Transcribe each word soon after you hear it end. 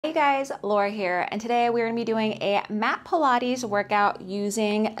you guys, Laura here, and today we're going to be doing a mat Pilates workout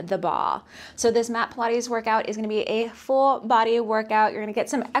using the ball. So this mat Pilates workout is going to be a full body workout. You're going to get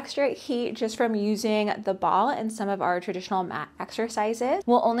some extra heat just from using the ball and some of our traditional mat exercises.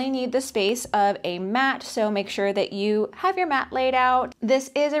 We'll only need the space of a mat, so make sure that you have your mat laid out.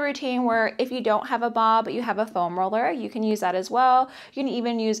 This is a routine where if you don't have a ball but you have a foam roller, you can use that as well. You can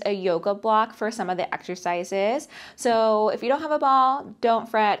even use a yoga block for some of the exercises. So if you don't have a ball, don't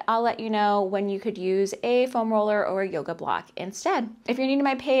fret. I'll let you know when you could use a foam roller or a yoga block instead. If you're new to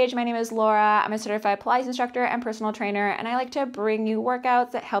my page, my name is Laura. I'm a certified Pilates instructor and personal trainer, and I like to bring you workouts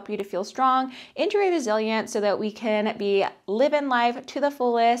that help you to feel strong, injury resilient, so that we can be living life to the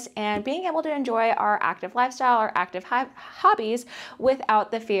fullest and being able to enjoy our active lifestyle, our active hobbies without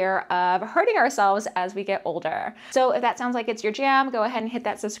the fear of hurting ourselves as we get older. So if that sounds like it's your jam, go ahead and hit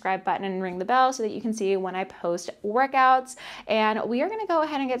that subscribe button and ring the bell so that you can see when I post workouts. And we are going to go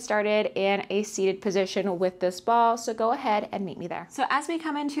ahead and get started in a seated position with this ball. So go ahead and meet me there. So as we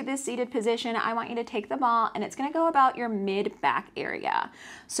come into this seated position, I want you to take the ball and it's going to go about your mid back area.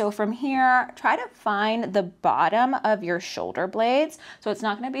 So from here, try to find the bottom of your shoulder blades. So it's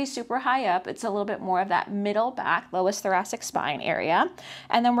not going to be super high up. It's a little bit more of that middle back, lowest thoracic spine area.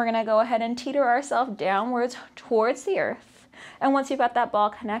 And then we're going to go ahead and teeter ourselves downwards towards the earth. And once you've got that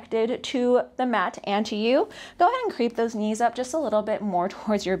ball connected to the mat and to you, go ahead and creep those knees up just a little bit more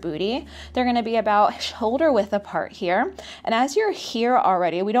towards your booty. They're going to be about shoulder width apart here. And as you're here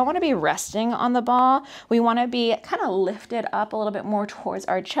already, we don't want to be resting on the ball. We want to be kind of lifted up a little bit more towards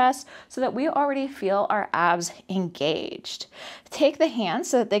our chest so that we already feel our abs engaged. Take the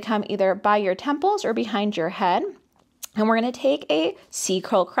hands so that they come either by your temples or behind your head. And we're going to take a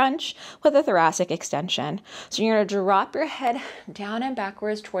C-curl crunch with a thoracic extension. So you're going to drop your head down and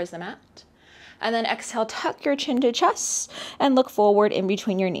backwards towards the mat. And then exhale, tuck your chin to chest and look forward in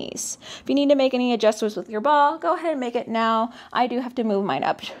between your knees. If you need to make any adjustments with your ball, go ahead and make it now. I do have to move mine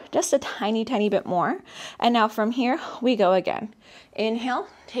up just a tiny bit more. And now from here, we go again. Inhale,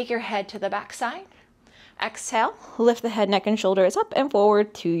 take your head to the back side. Exhale, lift the head, neck, and shoulders up and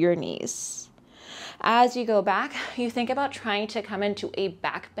forward to your knees. As you go back, you think about trying to come into a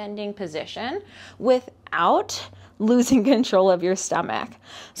back bending position without losing control of your stomach.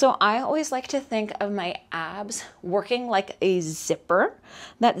 So I always like to think of my abs working like a zipper.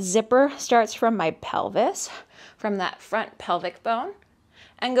 That zipper starts from my pelvis, from that front pelvic bone,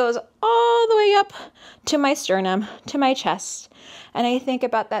 and goes all the way up to my sternum, to my chest. And I think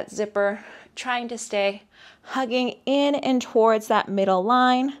about that zipper trying to stay hugging in and towards that middle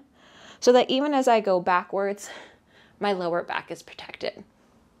line, so that even as I go backwards, my lower back is protected.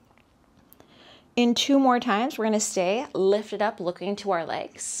 In 2 more times, we're going to stay lifted up, looking to our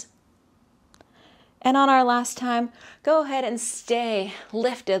legs. And on our last time, go ahead and stay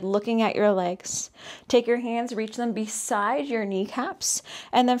lifted, looking at your legs. Take your hands, reach them beside your kneecaps.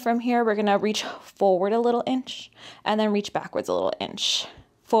 And then from here, we're going to reach forward a little inch, and then reach backwards a little inch.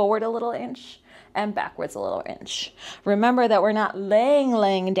 Forward a little inch, and backwards a little inch. Remember that we're not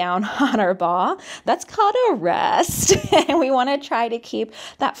laying down on our ball. That's called a rest. And we want to try to keep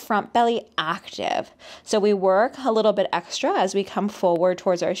that front belly active. So we work a little bit extra as we come forward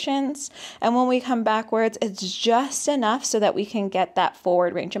towards our shins. And when we come backwards, it's just enough so that we can get that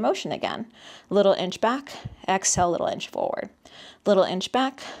forward range of motion again. Little inch back, exhale, little inch forward. Little inch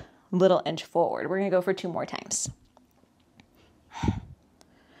back, little inch forward. We're going to go for 2 more times.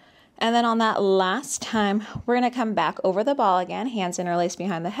 And then on that last time, we're going to come back over the ball again, hands interlaced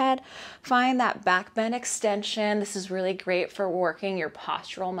behind the head. Find that back bend extension. This is really great for working your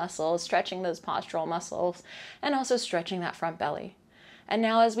postural muscles, stretching those postural muscles, and also stretching that front belly. And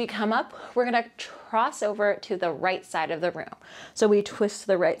now as we come up, we're going to cross over to the right side of the room. So we twist to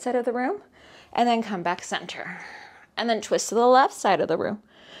the right side of the room and then come back center. And then twist to the left side of the room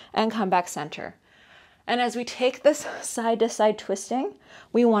and come back center. And as we take this side to side twisting,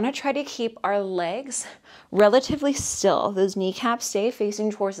 we want to try to keep our legs relatively still. Those kneecaps stay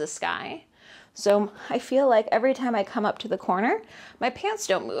facing towards the sky. So I feel like every time I come up to the corner, my pants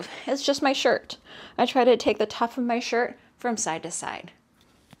don't move. It's just my shirt. I try to take the top of my shirt from side to side.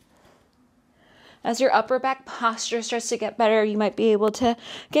 As your upper back posture starts to get better, you might be able to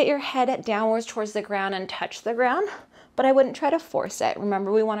get your head downwards towards the ground and touch the ground. But I wouldn't try to force it.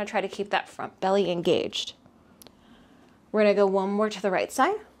 Remember, we want to try to keep that front belly engaged. We're going to go 1 more to the right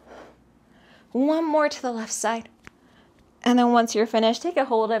side, 1 more to the left side. And then once you're finished, take a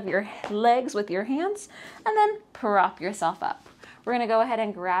hold of your legs with your hands and then prop yourself up. We're going to go ahead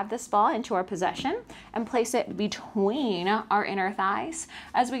and grab this ball into our possession and place it between our inner thighs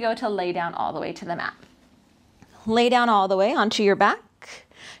as we go to lay down all the way to the mat. Lay down all the way onto your back.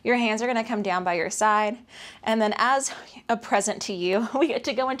 Your hands are gonna come down by your side. And then as a present to you, we get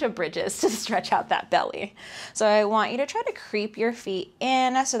to go into bridges to stretch out that belly. So I want you to try to creep your feet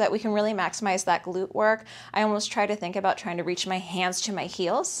in so that we can really maximize that glute work. I almost try to think about trying to reach my hands to my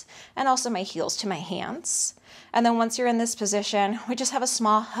heels and also my heels to my hands. And then once you're in this position, we just have a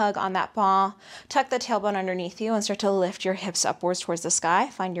small hug on that ball. Tuck the tailbone underneath you and start to lift your hips upwards towards the sky.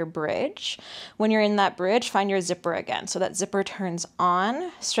 Find your bridge. When you're in that bridge, find your zipper again. So that zipper turns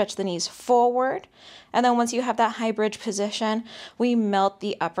on, stretch the knees forward. And then once you have that high bridge position, we melt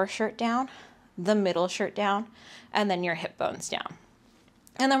the upper shirt down, the middle shirt down, and then your hip bones down.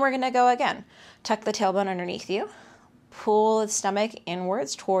 And then we're gonna go again. Tuck the tailbone underneath you, pull the stomach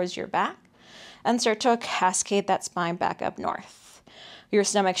inwards towards your back, and start to cascade that spine back up north. Your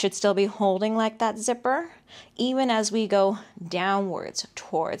stomach should still be holding like that zipper, even as we go downwards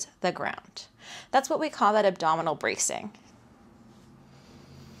towards the ground. That's what we call that abdominal bracing.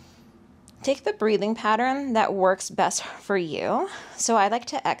 Take the breathing pattern that works best for you. So I like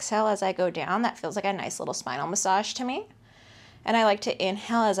to exhale as I go down. That feels like a nice little spinal massage to me. And I like to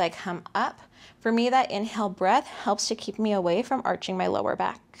inhale as I come up. For me, that inhale breath helps to keep me away from arching my lower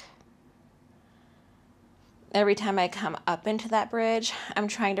back. Every time I come up into that bridge, I'm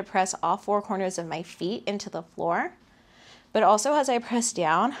trying to press all four corners of my feet into the floor. But also as I press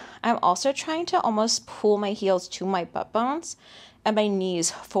down, I'm also trying to almost pull my heels to my butt bones and my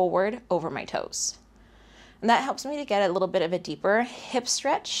knees forward over my toes. And that helps me to get a little bit of a deeper hip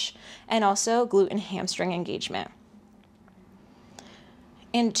stretch and also glute and hamstring engagement.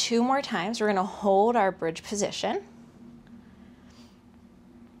 In 2 more times, we're gonna hold our bridge position.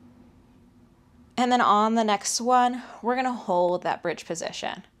 And then on the next one, we're gonna hold that bridge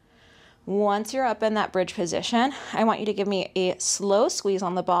position. Once you're up in that bridge position, I want you to give me a slow squeeze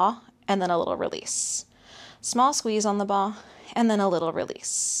on the ball and then a little release. Small squeeze on the ball and then a little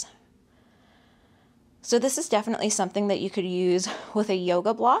release. So this is definitely something that you could use with a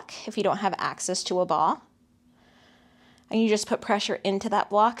yoga block if you don't have access to a ball. And you just put pressure into that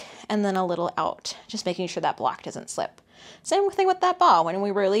block and then a little out, just making sure that block doesn't slip. Same thing with that ball. When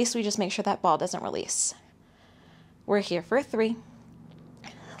we release, we just make sure that ball doesn't release. We're here for 3.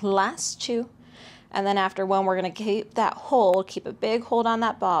 Last 2. And then after 1, we're going to keep that hold. Keep a big hold on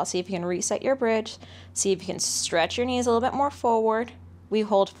that ball. See if you can reset your bridge. See if you can stretch your knees a little bit more forward. We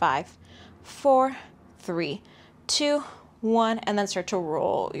hold 5, 4, 3, 2, 1, and then start to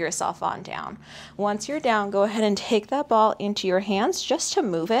roll yourself on down. Once you're down, go ahead and take that ball into your hands just to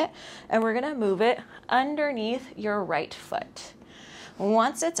move it. And we're going to move it underneath your right foot.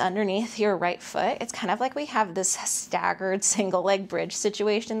 Once it's underneath your right foot, it's kind of like we have this staggered single leg bridge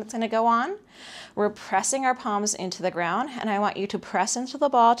situation that's going to go on. We're pressing our palms into the ground, and I want you to press into the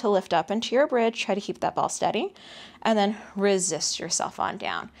ball to lift up into your bridge. Try to keep that ball steady, and then resist yourself on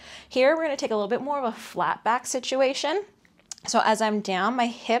down. Here, we're going to take a little bit more of a flat back situation. So as I'm down, my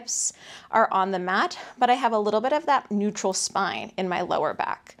hips are on the mat, but I have a little bit of that neutral spine in my lower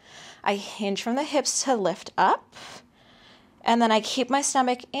back. I hinge from the hips to lift up, and then I keep my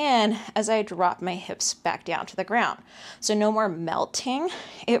stomach in as I drop my hips back down to the ground. So no more melting.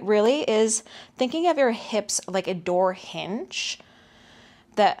 It really is thinking of your hips like a door hinge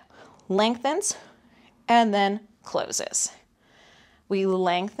that lengthens and then closes. We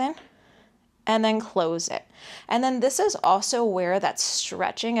lengthen and then close it. And then this is also where that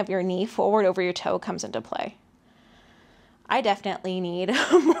stretching of your knee forward over your toe comes into play. I definitely need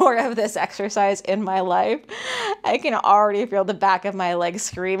more of this exercise in my life. I can already feel the back of my leg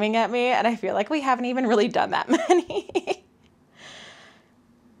screaming at me, and I feel like we haven't even really done that many.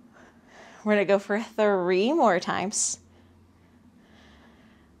 We're gonna go for 3 more times.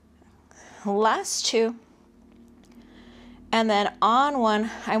 Last 2. And then on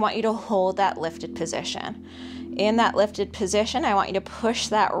 1, I want you to hold that lifted position. In that lifted position, I want you to push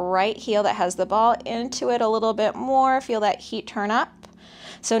that right heel that has the ball into it a little bit more. Feel that heat turn up.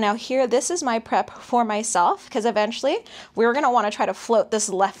 So now here, this is my prep for myself, because eventually we're going to want to try to float this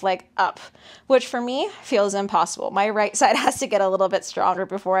left leg up, which for me feels impossible. My right side has to get a little bit stronger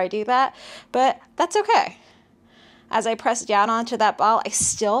before I do that, but that's okay. As I press down onto that ball, I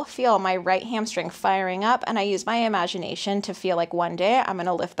still feel my right hamstring firing up, and I use my imagination to feel like one day I'm going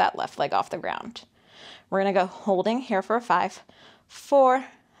to lift that left leg off the ground. We're going to go holding here for 5, 4,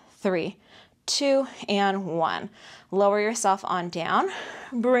 3, 2, and 1. Lower yourself on down.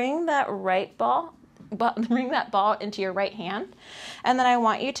 Bring that ball into your right hand. And then I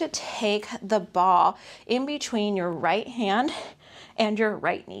want you to take the ball in between your right hand and your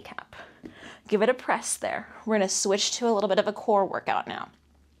right kneecap. Give it a press there. We're going to switch to a little bit of a core workout now.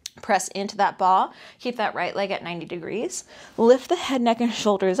 Press into that ball. Keep that right leg at 90 degrees. Lift the head, neck, and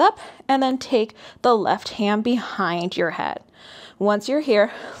shoulders up, and then take the left hand behind your head. Once you're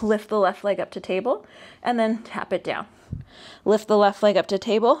here, lift the left leg up to table, and then tap it down. Lift the left leg up to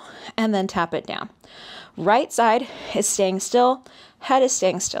table, and then tap it down. Right side is staying still, head is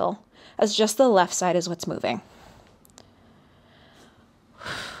staying still, as just the left side is what's moving.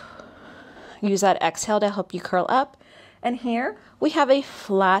 Use that exhale to help you curl up. And here we have a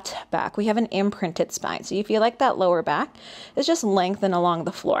flat back. We have an imprinted spine. So you feel like that lower back is just lengthened along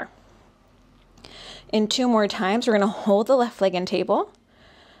the floor. In 2 more times, we're going to hold the left leg in table.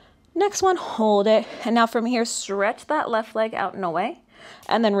 Next one, hold it. And now from here, stretch that left leg out and away,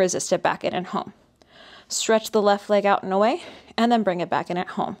 and then resist it back in and home. Stretch the left leg out and away, and then bring it back in at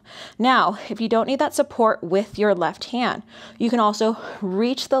home. Now, if you don't need that support with your left hand, you can also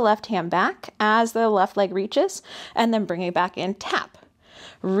reach the left hand back as the left leg reaches, and then bring it back in, tap.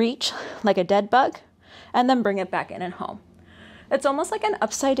 Reach like a dead bug, and then bring it back in and home. It's almost like an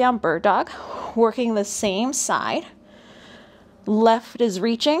upside down bird dog, working the same side. Left is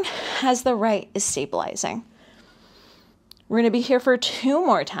reaching as the right is stabilizing. We're going to be here for 2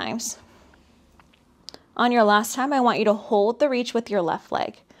 more times. On your last time, I want you to hold the reach with your left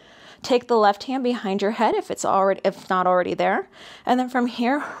leg. Take the left hand behind your head if not already there. And then from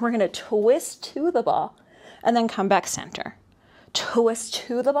here, we're going to twist to the ball and then come back center. Twist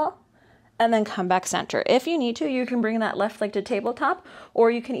to the ball and then come back center. If you need to, you can bring that left leg to tabletop, or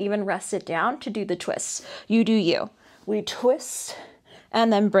you can even rest it down to do the twists. You do you. We twist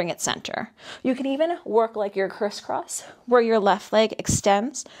and then bring it center. You can even work like your crisscross, where your left leg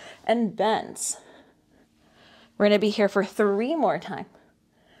extends and bends. We're going to be here for 3 more times.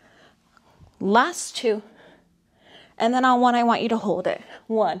 Last 2. And then on 1, I want you to hold it.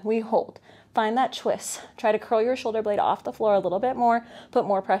 1, we hold. Find that twist. Try to curl your shoulder blade off the floor a little bit more. Put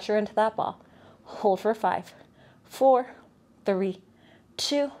more pressure into that ball. Hold for 5, 4, 3,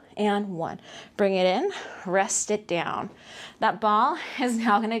 2, and 1. Bring it in, rest it down. That ball is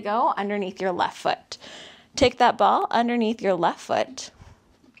now going to go underneath your left foot. Take that ball underneath your left foot.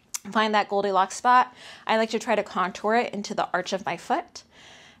 Find that Goldilocks spot. I like to try to contour it into the arch of my foot.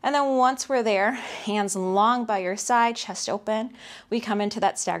 And then once we're there, hands long by your side, chest open, we come into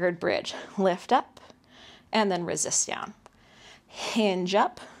that staggered bridge. Lift up and then resist down. Hinge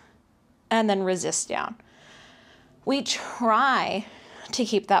up and then resist down. We try to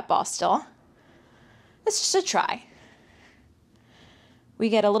keep that ball still. It's just a try. We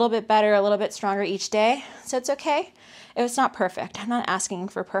get a little bit better, a little bit stronger each day, so it's okay if it's not perfect. I'm not asking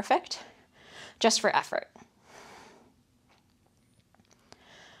for perfect, just for effort.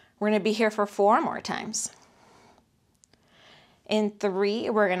 We're going to be here for 4 more times. In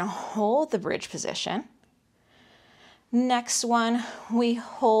 3, we're going to hold the bridge position. Next one, we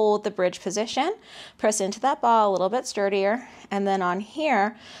hold the bridge position, press into that ball a little bit sturdier, and then on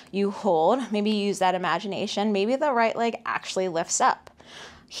here, you hold, maybe use that imagination, maybe the right leg actually lifts up.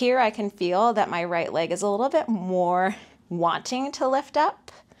 Here I can feel that my right leg is a little bit more wanting to lift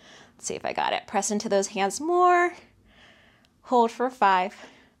up. Let's see if I got it. Press into those hands more. Hold for 5,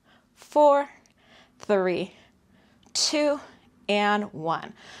 4, 3, 2, and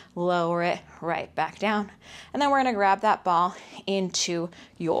 1. Lower it right back down. And then we're going to grab that ball into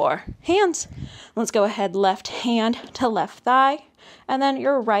your hands. Let's go ahead, left hand to left thigh. And then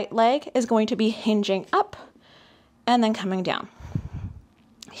your right leg is going to be hinging up and then coming down.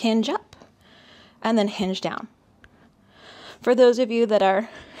 Hinge up and then hinge down. For those of you that are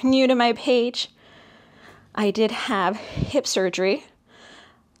new to my page, I did have hip surgery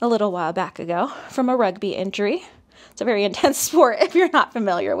a little while back ago from a rugby injury. It's a very intense sport if you're not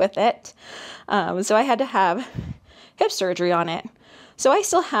familiar with it. So I had to have hip surgery on it. So I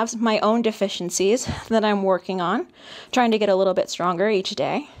still have my own deficiencies that I'm working on, trying to get a little bit stronger each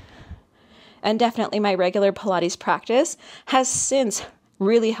day. And definitely my regular Pilates practice has since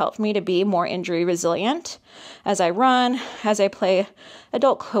really helped me to be more injury resilient as I run, as I play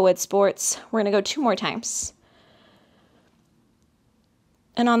adult co-ed sports. We're going to go 2 more times.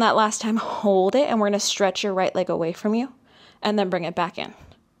 And on that last time, hold it, and we're going to stretch your right leg away from you and then bring it back in.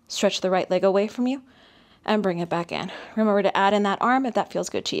 Stretch the right leg away from you and bring it back in. Remember to add in that arm if that feels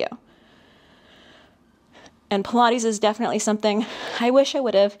good to you. And Pilates is definitely something I wish I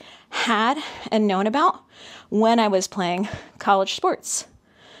would have had and known about when I was playing college sports.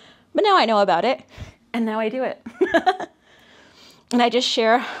 But now I know about it, and now I do it. And I just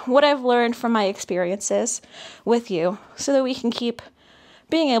share what I've learned from my experiences with you so that we can keep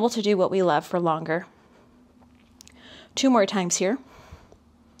being able to do what we love for longer. 2 more times here.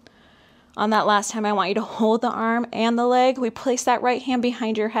 On that last time, I want you to hold the arm and the leg. We place that right hand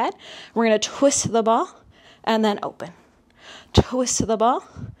behind your head. We're going to twist the ball and then open. Twist the ball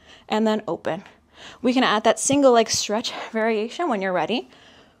and then open. We can add that single leg stretch variation when you're ready.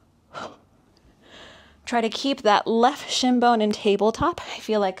 Try to keep that left shin bone in tabletop. I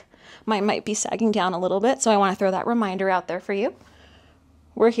feel like mine might be sagging down a little bit, so I want to throw that reminder out there for you.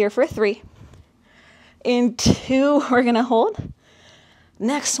 We're here for 3. In 2, we're going to hold.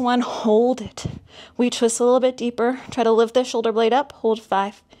 Next one, hold it. We twist a little bit deeper. Try to lift the shoulder blade up. Hold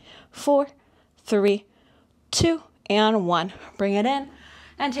 5, 4, 3, 2, and 1. Bring it in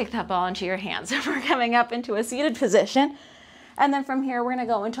and take that ball into your hands. We're coming up into a seated position. And then from here, we're going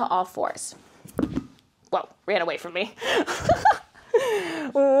to go into all 4s. Whoa, ran away from me.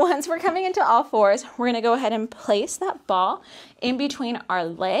 Once we're coming into all 4s, we're going to go ahead and place that ball in between our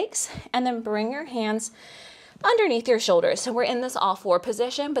legs and then bring your hands underneath your shoulders. So we're in this all 4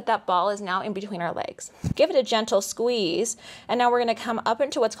 position, but that ball is now in between our legs. Give it a gentle squeeze. And now we're going to come up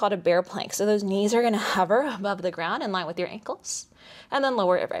into what's called a bear plank. So those knees are going to hover above the ground in line with your ankles and then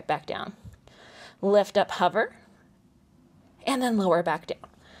lower it right back down. Lift up, hover, and then lower back down.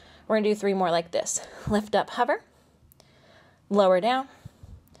 We're going to do 3 more like this. Lift up, hover, lower down,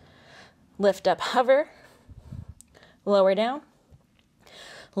 lift up, hover, lower down,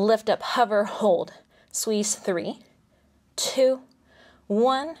 lift up, hover, hold, squeeze 3, 2,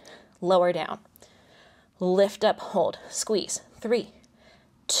 1, lower down, lift up, hold, squeeze 3,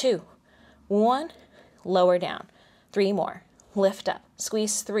 2, 1, lower down, 3 more, lift up,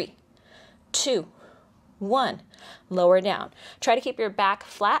 squeeze 3, 2, 1, lower down. Try to keep your back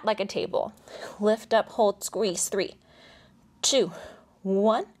flat like a table. Lift up, hold, squeeze 3, 2,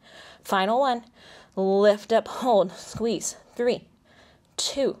 1, final one. Lift up, hold, squeeze 3,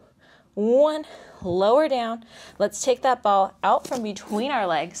 2, 1, lower down. Let's take that ball out from between our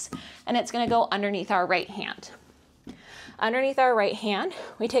legs, and it's going to go underneath our right hand. Underneath our right hand,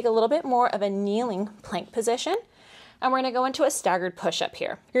 we take a little bit more of a kneeling plank position, and we're going to go into a staggered push-up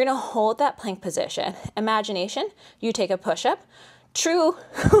here. You're going to hold that plank position. Imagination, you take a push-up. True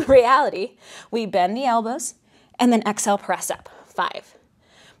reality, we bend the elbows and then exhale, press up. 5.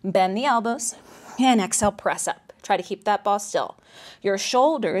 Bend the elbows and exhale, press up. Try to keep that ball still. Your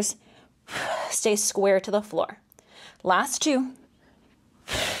shoulders stay square to the floor. Last 2.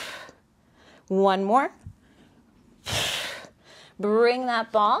 1 more. Bring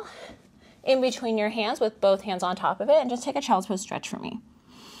that ball in between your hands with both hands on top of it and just take a child's pose stretch for me.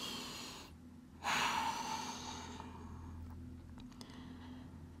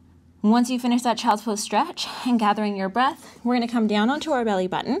 Once you finish that child's pose stretch and gathering your breath, we're going to come down onto our belly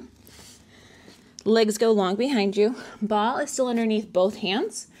button. Legs go long behind you. Ball is still underneath both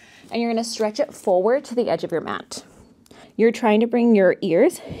hands, and you're going to stretch it forward to the edge of your mat. You're trying to bring your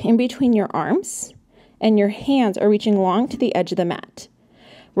ears in between your arms, and your hands are reaching long to the edge of the mat.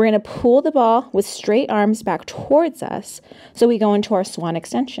 We're going to pull the ball with straight arms back towards us so we go into our swan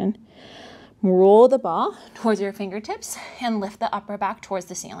extension. Roll the ball towards your fingertips and lift the upper back towards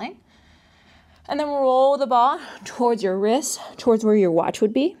the ceiling. And then roll the ball towards your wrist, towards where your watch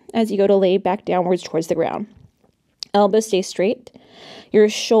would be as you go to lay back downwards towards the ground. Elbows stay straight. Your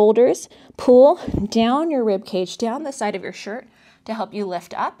shoulders pull down your rib cage, down the side of your shirt to help you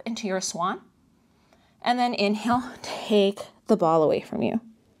lift up into your swan. And then inhale, take the ball away from you.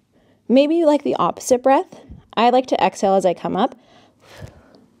 Maybe you like the opposite breath. I like to exhale as I come up.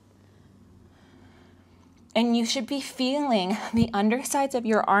 And you should be feeling the undersides of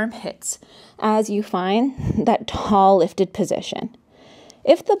your armpits as you find that tall lifted position.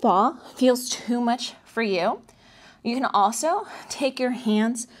 If the ball feels too much for you, you can also take your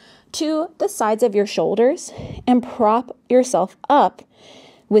hands to the sides of your shoulders and prop yourself up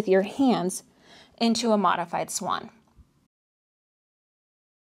with your hands into a modified swan.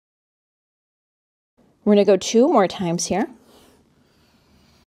 We're going to go 2 more times here.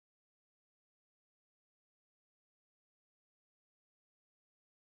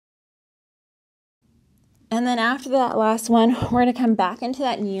 And then after that last one, we're going to come back into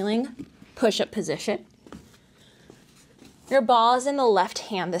that kneeling push-up position. Your ball is in the left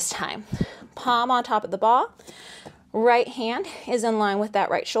hand this time. Palm on top of the ball. Right hand is in line with that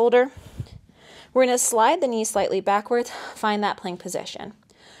right shoulder. We're going to slide the knee slightly backwards. Find that plank position.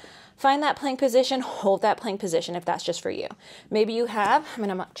 Find that plank position, hold that plank position if that's just for you. Maybe you have, I'm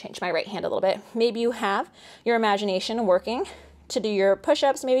going to change my right hand a little bit. Maybe you have your imagination working to do your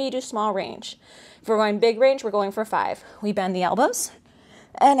push-ups. Maybe you do small range. If we're going big range, we're going for 5. We bend the elbows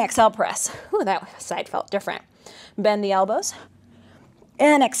and exhale, press. Ooh, that side felt different. Bend the elbows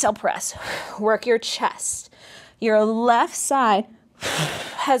and exhale, press. Work your chest. Your left side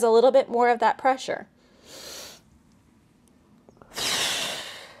has a little bit more of that pressure.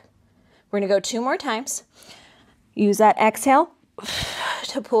 We're going to go 2 more times. Use that exhale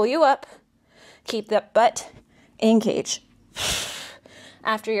to pull you up. Keep that butt engaged.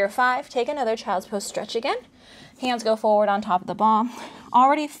 After your 5, take another child's pose stretch again. Hands go forward on top of the ball.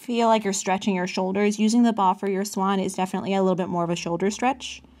 Already feel like you're stretching your shoulders. Using the ball for your swan is definitely a little bit more of a shoulder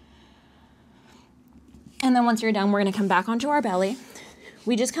stretch. And then once you're done, we're going to come back onto our belly.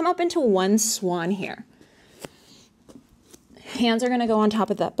 We just come up into one swan here. Hands are going to go on top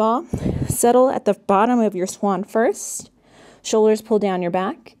of that ball. Settle at the bottom of your swan first. Shoulders pull down your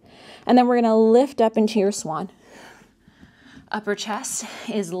back. And then we're going to lift up into your swan. Upper chest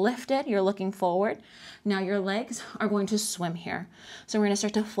is lifted. You're looking forward. Now your legs are going to swim here. So we're going to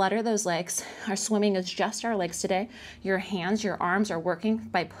start to flutter those legs. Our swimming is just our legs today. Your hands, your arms are working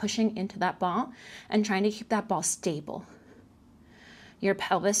by pushing into that ball and trying to keep that ball stable. Your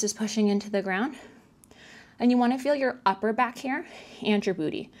pelvis is pushing into the ground. And you want to feel your upper back here and your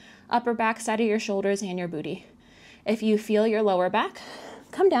booty. Upper back side of your shoulders and your booty. If you feel your lower back,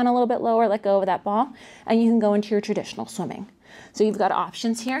 come down a little bit lower, let go of that ball, and you can go into your traditional swimming. So you've got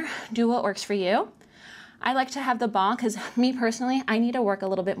options here. Do what works for you. I like to have the ball because me personally, I need to work a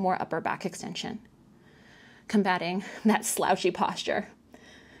little bit more upper back extension, combating that slouchy posture.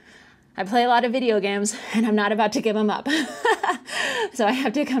 I play a lot of video games and I'm not about to give them up. So I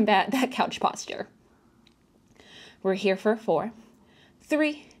have to combat that couch posture. We're here for 4,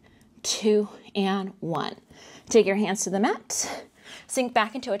 3, 2, and 1. Take your hands to the mat. Sink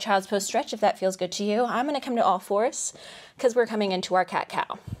back into a child's pose stretch if that feels good to you. I'm going to come to all fours because we're coming into our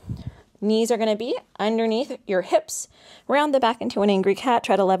cat-cow. Knees are going to be underneath your hips. Round the back into an angry cat.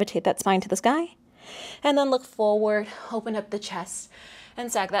 Try to levitate that spine to the sky. And then look forward, open up the chest,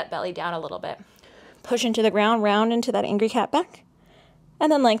 and sag that belly down a little bit. Push into the ground, round into that angry cat back.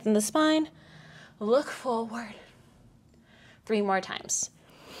 And then lengthen the spine. Look forward. 3 more times.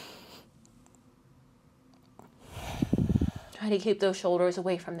 Try to keep those shoulders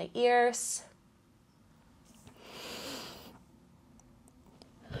away from the ears.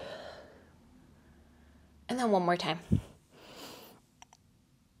 And then 1 more time.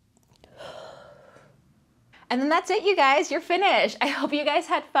 And then that's it, you guys. You're finished. I hope you guys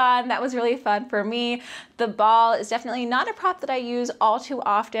had fun. That was really fun for me. The ball is definitely not a prop that I use all too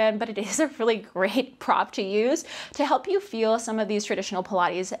often, but it is a really great prop to use to help you feel some of these traditional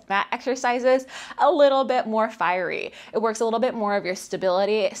Pilates mat exercises a little bit more fiery. It works a little bit more of your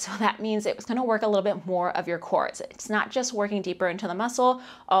stability, so that means it's going to work a little bit more of your core. It's not just working deeper into the muscle,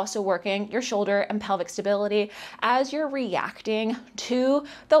 also working your shoulder and pelvic stability as you're reacting to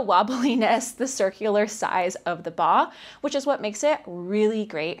the wobbliness, the circular size of the ball, which is what makes it really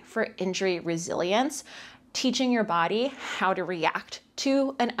great for injury resilience, teaching your body how to react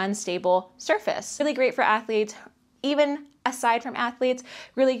to an unstable surface. Really great for athletes, even aside from athletes,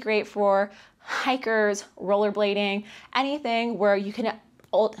 really great for hikers, rollerblading, anything where you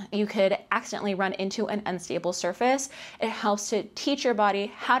could accidentally run into an unstable surface. It helps to teach your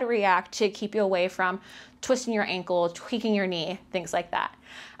body how to react to keep you away from twisting your ankle, tweaking your knee, things like that.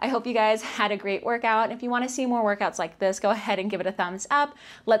 I hope you guys had a great workout. If you want to see more workouts like this, go ahead and give it a thumbs up.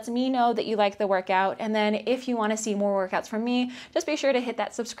 Lets me know that you like the workout. And then if you want to see more workouts from me, just be sure to hit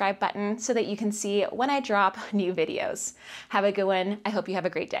that subscribe button so that you can see when I drop new videos. Have a good one. I hope you have a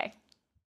great day.